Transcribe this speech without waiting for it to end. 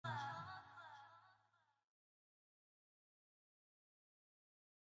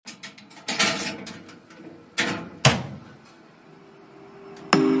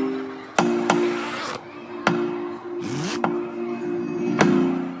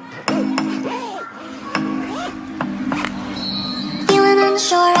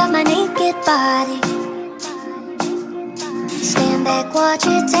shore of my naked body. Stand back, watch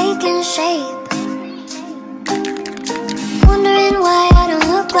it taking shape. Wondering why I don't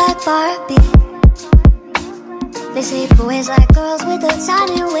look like Barbie. They say boys like girls with a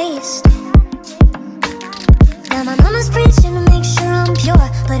tiny waist. Now my mama's preaching to make sure I'm pure,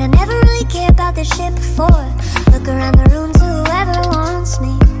 but I never really cared about this shit before. Look around the room to whoever wants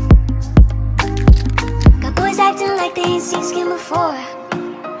me. Got boys acting like they ain't seen skin before.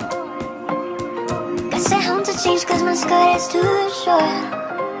 Got sent home to change cause my skirt is too short.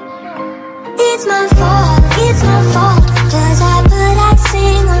 It's my fault, cause I put that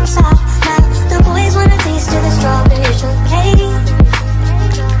thing on top. Now the boys want a taste of the strawberry shortcake.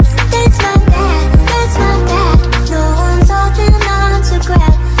 That's my bad, that's my bad. No one's holding on to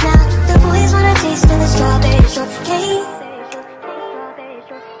grab. Now the boys want a taste of the strawberry shortcake.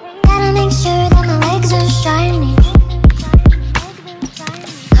 Gotta make sure that my legs are shiny.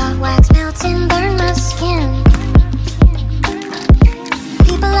 Hot wax melting, burn my skin.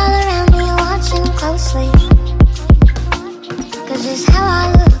 People all around me watching closely, cause it's how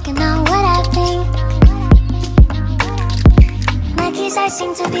I look and not what I think. Nike's eyes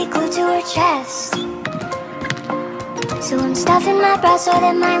seem to be glued to her chest, so I'm stuffing my bra so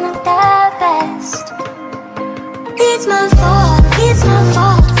that mine look the best. It's my fault,